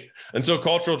 right? Until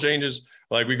cultural changes,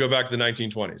 like we go back to the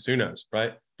 1920s, who knows,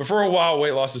 right? But for a while,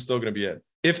 weight loss is still going to be it.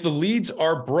 If the leads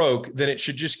are broke, then it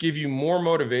should just give you more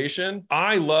motivation.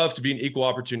 I love to be an equal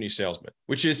opportunity salesman,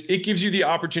 which is it gives you the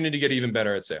opportunity to get even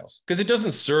better at sales because it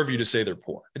doesn't serve you to say they're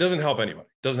poor. It doesn't help anybody.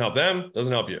 It doesn't help them. It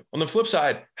doesn't help you. On the flip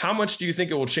side, how much do you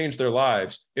think it will change their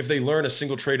lives if they learn a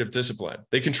single trait of discipline?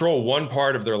 They control one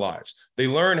part of their lives. They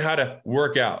learn how to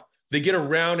work out. They get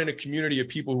around in a community of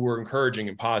people who are encouraging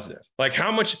and positive. Like how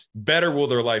much better will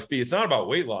their life be? It's not about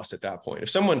weight loss at that point. If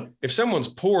someone's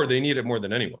poor, they need it more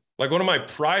than anyone. Like one of my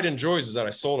pride and joys is that I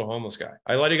sold a homeless guy.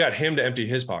 I got him to empty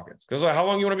his pockets. Because like, how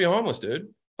long you want to be homeless, dude?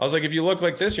 I was like, if you look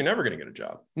like this, you're never going to get a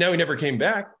job. Now he never came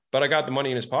back, but I got the money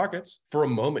in his pockets. For a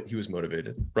moment, he was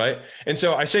motivated, right? And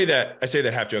so I say that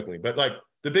half jokingly, but like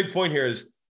the big point here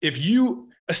is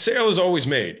a sale is always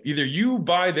made. Either you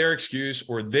buy their excuse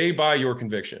or they buy your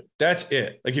conviction. That's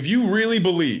it. Like if you really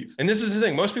believe, and this is the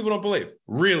thing, most people don't believe,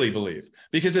 really believe,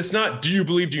 because it's not, do you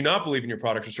believe, do you not believe in your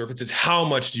product or service? It's how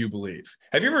much do you believe?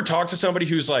 Have you ever talked to somebody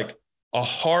who's like a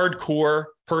hardcore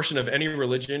person of any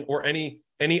religion or any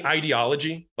any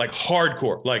ideology, like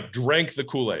hardcore, like drank the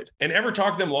Kool-Aid, and ever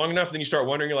talk to them long enough, then you start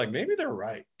wondering, you're like, maybe they're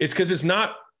right. It's because it's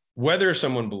not whether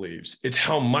someone believes, it's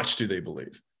how much do they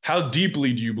believe? How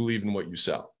deeply do you believe in what you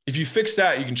sell? If you fix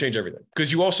that, you can change everything,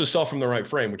 because you also sell from the right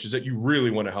frame, which is that you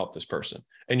really want to help this person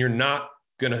and you're not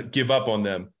going to give up on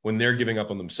them when they're giving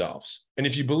up on themselves. And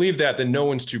if you believe that, then no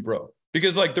one's too broke,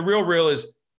 because like the real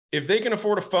is if they can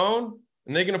afford a phone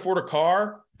and they can afford a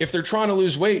car, if they're trying to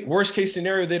lose weight, worst case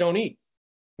scenario, they don't eat.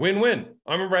 Win-win.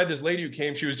 I remember I had this lady who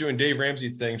came, she was doing Dave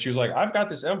Ramsey's thing. She was like, I've got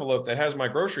this envelope that has my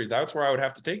groceries. That's where I would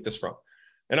have to take this from.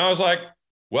 And I was like,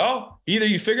 well, either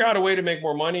you figure out a way to make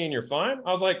more money and you're fine.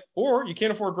 I was like, or you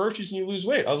can't afford groceries and you lose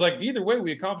weight. I was like, either way,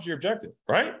 we accomplish your objective,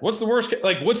 right? What's the worst case?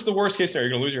 Like, what's the worst case scenario?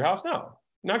 You're going to lose your house? No,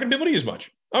 not going to be able to use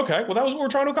much. Okay, well, that was what we're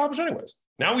trying to accomplish anyways.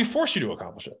 Now we force you to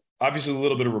accomplish it. Obviously, a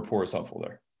little bit of rapport is helpful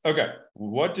there. Okay,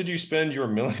 what did you spend your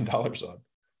 $1 million on?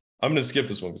 I'm going to skip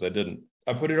this one because I didn't.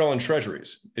 I put it all in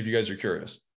treasuries, if you guys are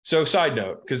curious. So side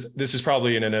note, because this is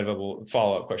probably an inevitable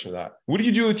follow-up question to that. What do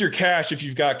you do with your cash if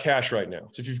you've got cash right now?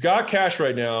 So if you've got cash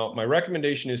right now, my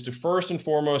recommendation is to first and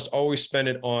foremost, always spend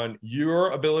it on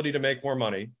your ability to make more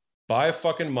money by a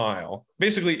fucking mile.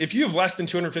 Basically, if you have less than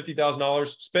 $250,000,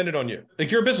 spend it on you.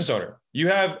 Like, you're a business owner. You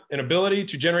have an ability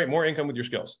to generate more income with your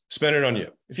skills. Spend it on you.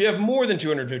 If you have more than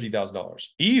 $250,000,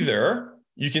 either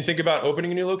you can think about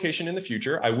opening a new location in the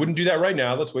future. I wouldn't do that right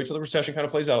now. Let's wait till the recession kind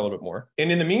of plays out a little bit more.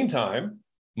 And in the meantime,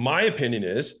 my opinion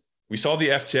is we saw the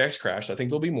FTX crash. I think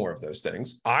there'll be more of those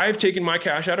things. I've taken my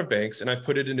cash out of banks and I've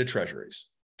put it into treasuries.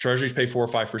 Treasuries pay 4 or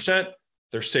 5%.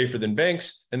 They're safer than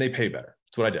banks and they pay better.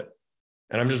 That's what I did.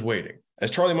 And I'm just waiting.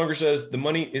 As Charlie Munger says, the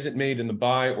money isn't made in the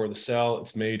buy or the sell.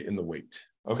 It's made in the wait.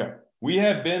 Okay. We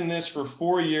have been this for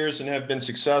 4 years and have been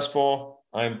successful.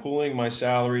 I'm pooling my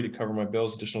salary to cover my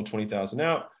bills, additional 20,000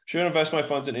 out. Should I invest my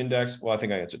funds in index? Well, I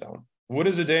think I answered that one. What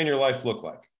does a day in your life look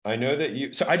like? I know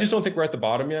that so I just don't think we're at the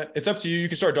bottom yet. It's up to you. You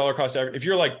can start dollar cost average. If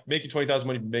you're like making 20,000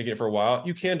 money, making it for a while,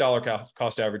 you can dollar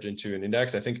cost average into an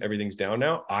index. I think everything's down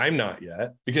now. I'm not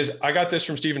yet, because I got this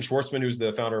from Steven Schwartzman, who's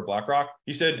the founder of BlackRock.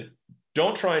 He said,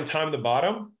 don't try and time the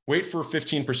bottom, wait for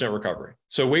 15% recovery.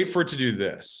 So wait for it to do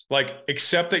this, like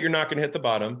accept that you're not going to hit the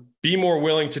bottom, be more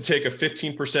willing to take a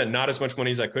 15%, not as much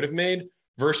money as I could have made,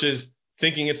 versus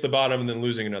thinking it's the bottom and then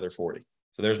losing another 40.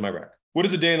 So there's my rec. What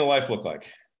does a day in the life look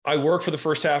like? I work for the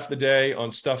first half of the day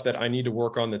on stuff that I need to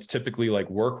work on that's typically like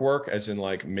work, as in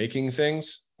like making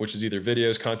things, which is either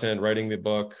videos, content, writing the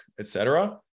book,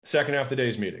 etc. Second half of the day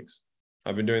is meetings.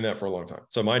 I've been doing that for a long time.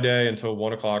 So my day until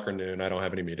 1 o'clock or noon, I don't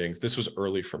have any meetings. This was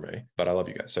early for me, but I love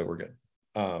you guys, so we're good.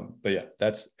 But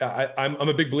yeah, I'm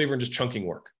a big believer in just chunking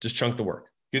work. Just chunk the work,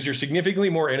 because you're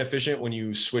significantly more inefficient when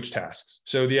you switch tasks.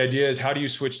 So the idea is, how do you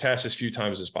switch tasks as few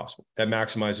times as possible? That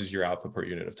maximizes your output per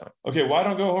unit of time. Okay, why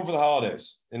don't go home for the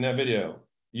holidays? In that video,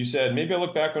 you said, maybe I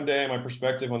look back one day and my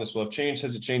perspective on this will have changed.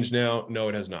 Has it changed now? No,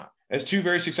 it has not. As two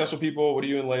very successful people, what do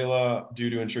you and Layla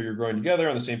do to ensure you're growing together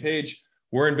on the same page?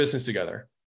 We're in business together.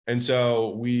 And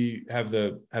so we have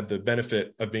the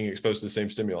benefit of being exposed to the same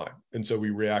stimuli. And so we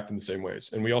react in the same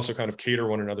ways. And we also kind of cater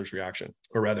one another's reaction,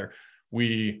 or rather,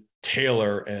 we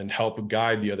tailor and help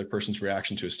guide the other person's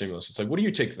reaction to a stimulus. It's like, what do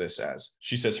you take this as?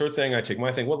 She says her thing, I take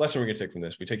my thing. What lesson are we going to take from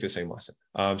this? We take the same lesson.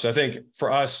 So I think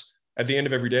for us, at the end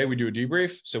of every day, we do a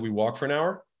debrief. So we walk for an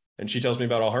hour and she tells me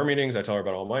about all her meetings. I tell her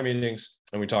about all my meetings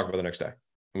and we talk about the next day.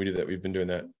 And we do that. We've been doing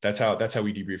that. That's how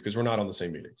we debrief, because we're not on the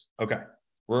same meetings. Okay.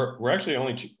 We're actually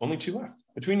only two left.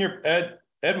 Between your Ed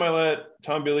Milet,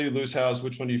 Tom Billy, Lewis House,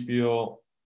 which one do you feel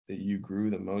that you grew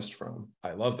the most from?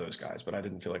 I love those guys, but I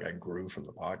didn't feel like I grew from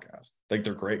the podcast. Like,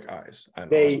 they're great guys.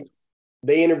 They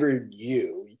interviewed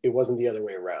you. It wasn't the other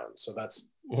way around. So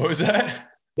that's what was that?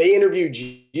 They interviewed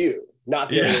you, not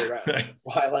the other way around. That's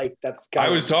why that's kind I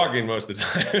was talking most of the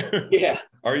time. Yeah.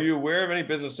 Are you aware of any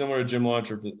business similar to Gym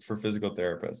Launch for physical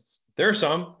therapists? There are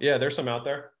some. Yeah, there's some out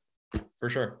there for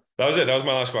sure. That was it. That was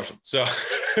my last question. So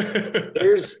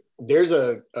there's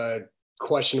a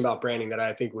question about branding that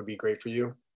I think would be great for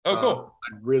you. Oh, cool.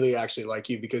 I'd really actually like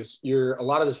you, because a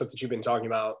lot of the stuff that you've been talking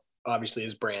about obviously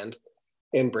is brand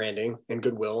and branding and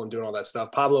goodwill and doing all that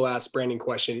stuff. Pablo asked branding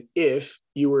question: if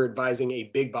you were advising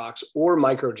a big box or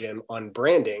micro gym on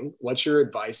branding, what's your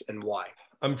advice and why?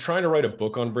 I'm trying to write a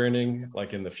book on branding,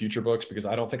 like in the future books, because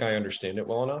I don't think I understand it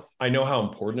well enough. I know how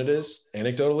important it is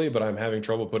anecdotally, but I'm having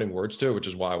trouble putting words to it, which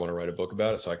is why I want to write a book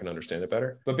about it so I can understand it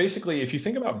better. But basically, if you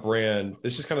think about brand,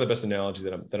 this is kind of the best analogy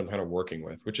that I'm kind of working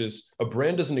with, which is a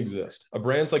brand doesn't exist. A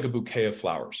brand's like a bouquet of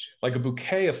flowers. Like a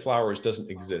bouquet of flowers doesn't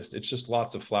exist. It's just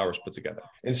lots of flowers put together.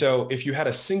 And so if you had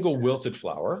a single wilted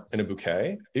flower in a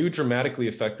bouquet, it would dramatically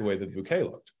affect the way the bouquet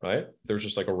looked, right? There's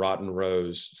just like a rotten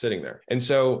rose sitting there. And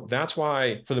so that's why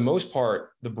why, for the most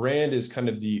part, the brand is kind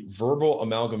of the verbal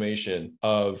amalgamation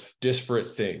of disparate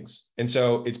things. And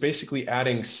so it's basically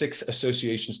adding 6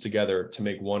 associations together to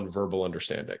make one verbal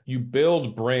understanding. You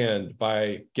build brand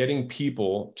by getting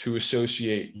people to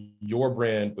associate your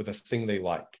brand with a thing they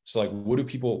like. So like, what do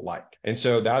people like? And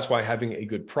so that's why having a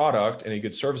good product and a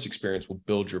good service experience will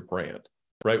build your brand.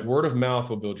 Right? Word of mouth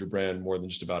will build your brand more than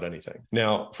just about anything.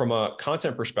 Now, from a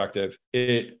content perspective,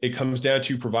 it comes down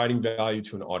to providing value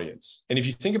to an audience. And if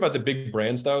you think about the big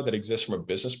brands, though, that exist from a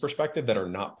business perspective that are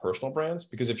not personal brands,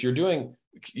 because if you're doing,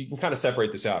 you can kind of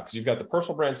separate this out because you've got the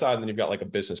personal brand side and then you've got like a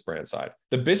business brand side.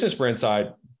 The business brand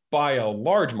side, by a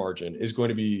large margin, is going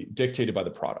to be dictated by the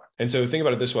product. And so think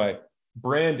about it this way.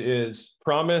 Brand is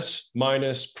promise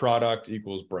minus product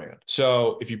equals brand.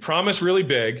 So if you promise really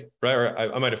big, right? Or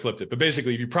I might have flipped it, but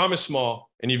basically if you promise small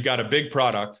and you've got a big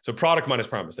product, so product minus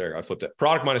promise, there you go, I flipped it.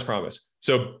 Product minus promise.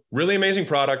 So really amazing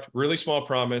product, really small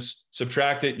promise,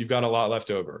 subtract it, you've got a lot left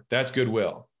over. That's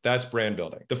goodwill. That's brand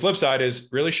building. The flip side is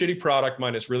really shitty product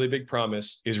minus really big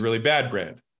promise is really bad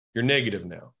brand. You're negative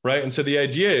now, right? And so the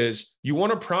idea is you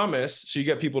want to promise so you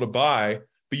get people to buy,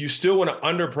 but you still want to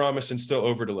under promise and still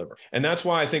over deliver. And that's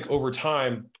why I think over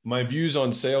time, my views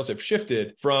on sales have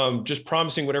shifted from just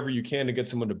promising whatever you can to get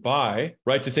someone to buy,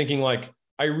 right? To thinking like,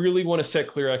 I really want to set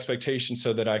clear expectations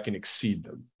so that I can exceed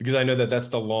them because I know that that's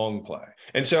the long play.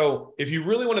 And so if you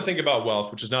really want to think about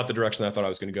wealth, which is not the direction I thought I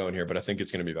was going to go in here, but I think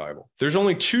it's going to be valuable. There's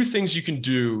only 2 things you can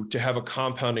do to have a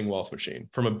compounding wealth machine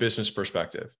from a business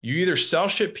perspective. You either sell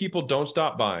shit people don't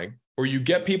stop buying, or you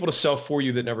get people to sell for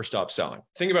you that never stop selling.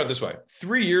 Think about it this way.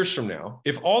 3 years from now,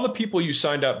 if all the people you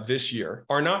signed up this year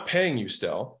are not paying you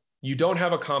still, you don't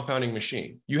have a compounding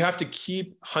machine. You have to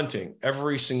keep hunting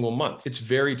every single month. It's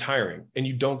very tiring and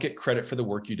you don't get credit for the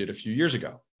work you did a few years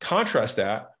ago. Contrast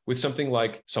that with something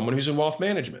like someone who's in wealth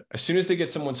management. As soon as they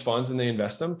get someone's funds and they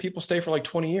invest them, people stay for like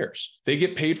 20 years. They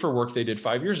get paid for work they did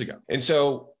 5 years ago. And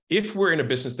so if we're in a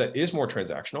business that is more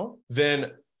transactional,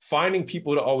 then finding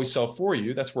people to always sell for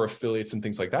you, that's where affiliates and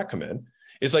things like that come in.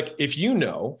 Is like if you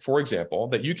know, for example,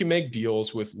 that you can make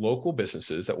deals with local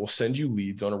businesses that will send you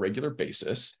leads on a regular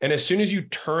basis. And as soon as you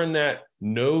turn that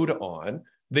node on,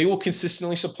 they will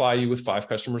consistently supply you with 5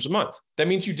 customers a month. That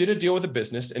means you did a deal with a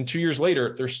business and 2 years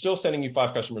later, they're still sending you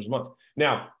 5 customers a month.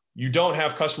 Now, you don't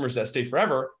have customers that stay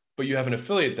forever, but you have an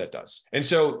affiliate that does. And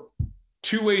so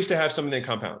 2 ways to have something that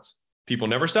compounds. People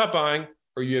never stop buying,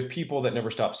 or you have people that never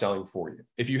stop selling for you.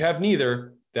 If you have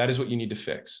neither, that is what you need to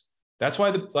fix. That's why,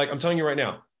 I'm telling you right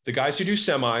now, the guys who do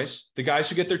semis, the guys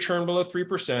who get their churn below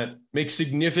 3% make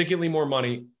significantly more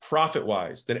money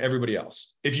profit-wise than everybody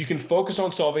else. If you can focus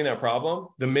on solving that problem,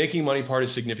 the making money part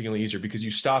is significantly easier because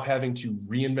you stop having to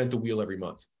reinvent the wheel every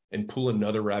month and pull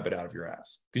another rabbit out of your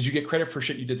ass because you get credit for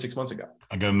shit you did 6 months ago.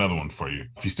 I got another one for you.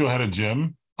 If you still had a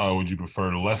gym, would you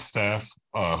prefer less staff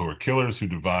who are killers who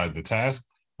divide the task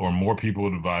or more people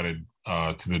divided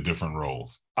to the different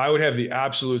roles? I would have the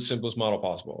absolute simplest model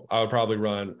possible. I would probably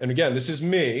run, and again, this is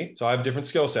me, so I have a different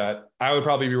skill set. I would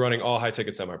probably be running all high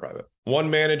ticket semi-private. 1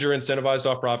 manager incentivized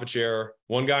off profit share,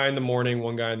 1 guy in the morning,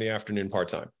 1 guy in the afternoon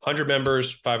part-time. 100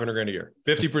 members, 500 grand a year.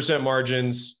 50%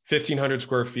 margins, 1,500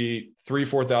 square feet,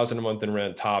 3,000-4,000 a month in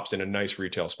rent, tops in a nice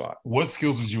retail spot. What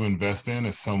skills would you invest in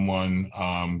as someone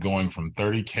going from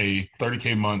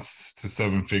 30K months to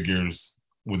 7 figures?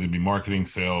 Would it be marketing,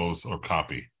 sales, or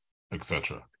copy,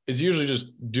 etc.? It's usually just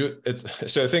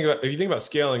if you think about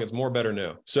scaling, it's more, better,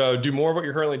 new. So do more of what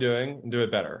you're currently doing and do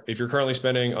it better. If you're currently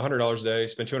spending $100 a day,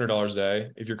 spend $200 a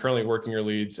day. If you're currently working your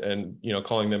leads and,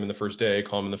 calling them in the first day,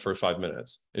 call them in the first 5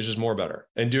 minutes. It's just more, better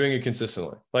and doing it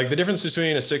consistently. Like the difference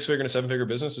between a 6-figure and a 7-figure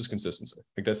business is consistency.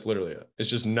 Like that's literally it.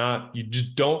 It's just you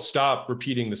just don't stop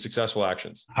repeating the successful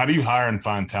actions. How do you hire and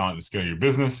find talent to scale your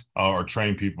business or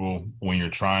train people when you're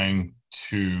trying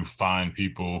to find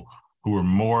people who are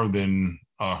more than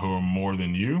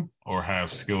you or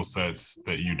have skill sets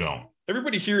that you don't?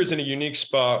 Everybody here is in a unique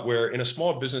spot where in a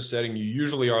small business setting, you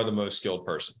usually are the most skilled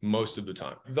person most of the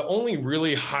time. The only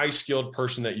really high skilled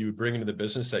person that you would bring into the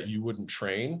business that you wouldn't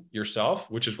train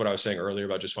yourself, which is what I was saying earlier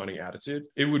about just finding attitude,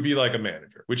 it would be like a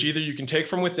manager, which either you can take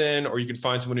from within or you can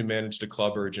find someone who managed a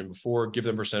club or a gym before, give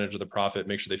them a percentage of the profit,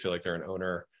 make sure they feel like they're an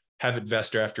owner, have it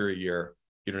vest after a year.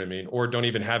 You know what I mean? Or don't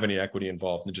even have any equity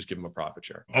involved and just give them a profit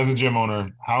share. As a gym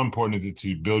owner, how important is it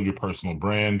to build your personal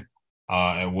brand?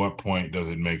 At what point does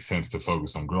it make sense to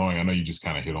focus on growing? I know you just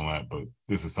kind of hit on that, but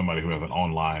this is somebody who has an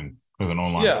online.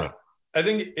 Yeah. I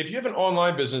think if you have an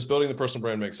online business, building the personal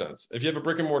brand makes sense. If you have a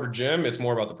brick and mortar gym, it's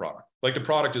more about the product. Like the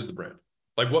product is the brand.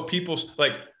 Like what people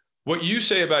like What you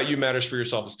say about you matters for your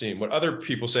self-esteem. What other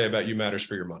people say about you matters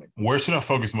for your money. Where should I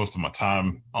focus most of my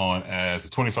time on as a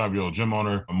 25-year-old gym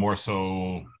owner, or more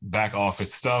so back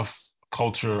office stuff,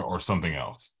 culture, or something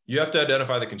else? You have to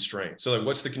identify the constraint. So like,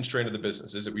 what's the constraint of the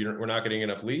business? Is it we're not getting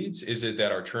enough leads? Is it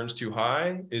that our turn's too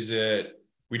high? Is it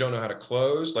we don't know how to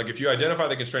close? Like if you identify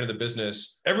the constraint of the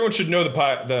business, everyone should know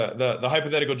the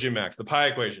hypothetical gym max, the pie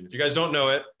equation. If you guys don't know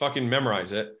it, fucking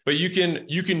memorize it. But you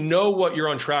can know what you're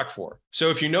on track for. So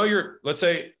if you know let's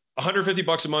say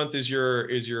 $150 a month is your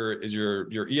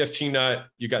EFT nut,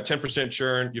 you got 10%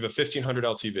 churn, you have a 1,500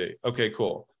 LTV. Okay,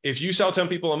 cool. If you sell 10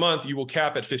 people a month, you will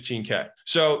cap at 15K.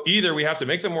 So either we have to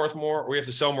make them worth more or we have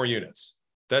to sell more units.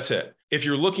 That's it. If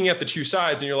you're looking at the two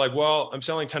sides and you're like, well, I'm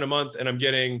selling 10 a month and I'm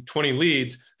getting 20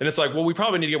 leads, then it's like, well, we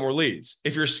probably need to get more leads.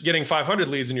 If you're getting 500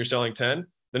 leads and you're selling 10,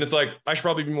 then it's like, I should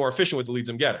probably be more efficient with the leads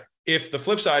I'm getting. If the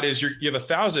flip side is you have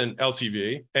 1,000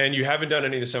 LTV and you haven't done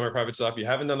any of the semi-private stuff, you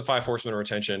haven't done the 5 horsemen of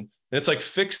retention, then it's like,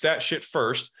 fix that shit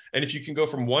first. And if you can go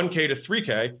from 1K to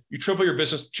 3K, you triple your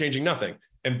business changing nothing.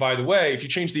 And by the way, if you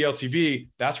change the LTV,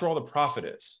 that's where all the profit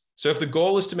is. So if the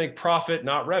goal is to make profit,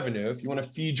 not revenue, if you want to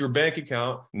feed your bank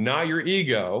account, not your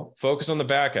ego, focus on the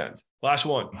back end. Last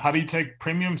one. How do you take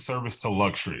premium service to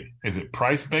luxury? Is it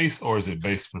price-based or is it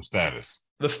based for status?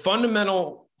 The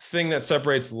fundamental thing that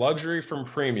separates luxury from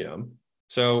premium.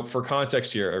 So for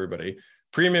context here, everybody,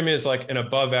 premium is like an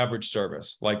above average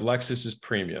service, like Lexus is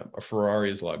premium, a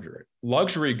Ferrari is luxury.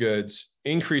 Luxury goods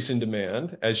increase in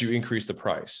demand as you increase the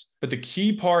price. But the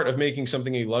key part of making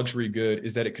something a luxury good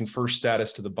is that it confers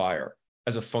status to the buyer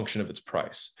as a function of its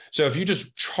price. So if you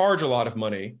just charge a lot of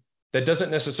money, that doesn't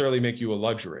necessarily make you a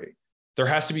luxury. There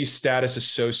has to be status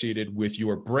associated with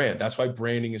your brand. That's why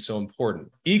branding is so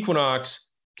important. Equinox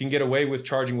can get away with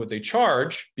charging what they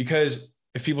charge because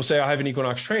if people say, I have an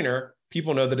Equinox trainer,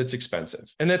 people know that it's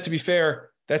expensive. And that, to be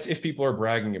fair, that's if people are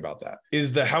bragging about that.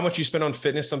 Is the how much you spend on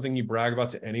fitness something you brag about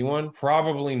to anyone?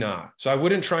 Probably not. So I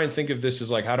wouldn't try and think of this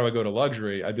as like, how do I go to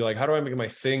luxury? I'd be like, how do I make my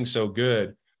thing so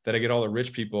good that I get all the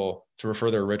rich people to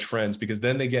refer their rich friends? Because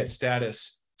then they get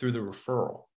status through the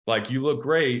referral. Like, you look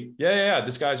great. Yeah.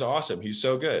 This guy's awesome. He's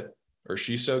so good. Or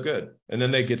she's so good. And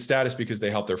then they get status because they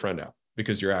help their friend out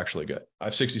because you're actually good. I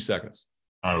have 60 seconds.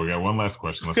 All right, we got one last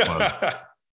question. Let's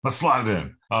slide it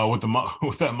in.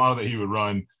 With that model that he would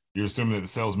run, you're assuming that the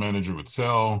sales manager would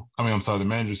the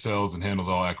manager sells and handles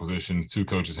all acquisitions. 2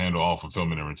 coaches handle all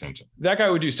fulfillment and retention. That guy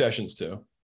would do sessions too,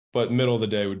 but middle of the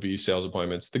day would be sales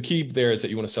appointments. The key there is that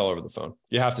you want to sell over the phone.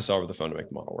 You have to sell over the phone to make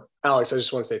the model work. Alex, I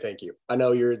just want to say thank you. I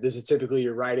know this is typically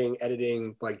your writing,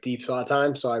 editing, like deep thought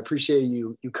time. So I appreciate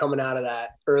you coming out of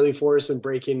that early for us and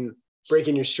breaking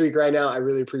your streak right now. I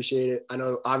really appreciate it. I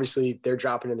know obviously they're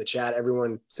dropping in the chat.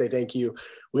 Everyone say thank you.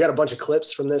 We got a bunch of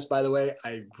clips from this, by the way.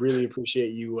 I really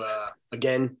appreciate you,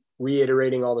 again,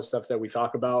 reiterating all the stuff that we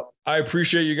talk about. I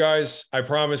appreciate you guys. I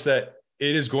promise that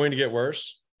it is going to get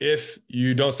worse if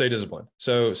you don't stay disciplined.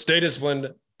 So stay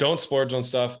disciplined. Don't splurge on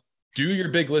stuff. Do your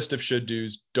big list of should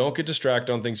do's. Don't get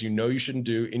distracted on things you know you shouldn't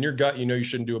do. In your gut, you know you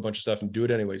shouldn't do a bunch of stuff and do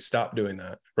it anyway. Stop doing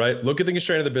that, right? Look at the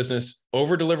constraint of the business,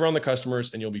 over deliver on the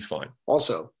customers, and you'll be fine.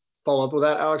 Also, follow up with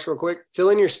that, Alex, real quick. Fill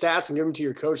in your stats and give them to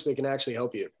your coach. They can actually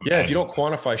help you. Yeah, if you don't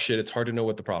quantify shit, it's hard to know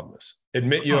what the problem is.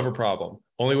 Admit you have a problem.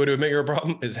 Only way to admit you're a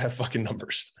problem is have fucking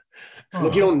numbers. And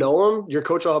if you don't know them, your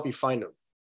coach will help you find them.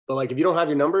 But like, if you don't have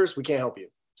your numbers, we can't help you.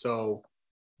 So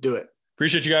do it.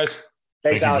 Appreciate you guys.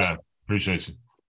 Thanks, Alex. Appreciate you.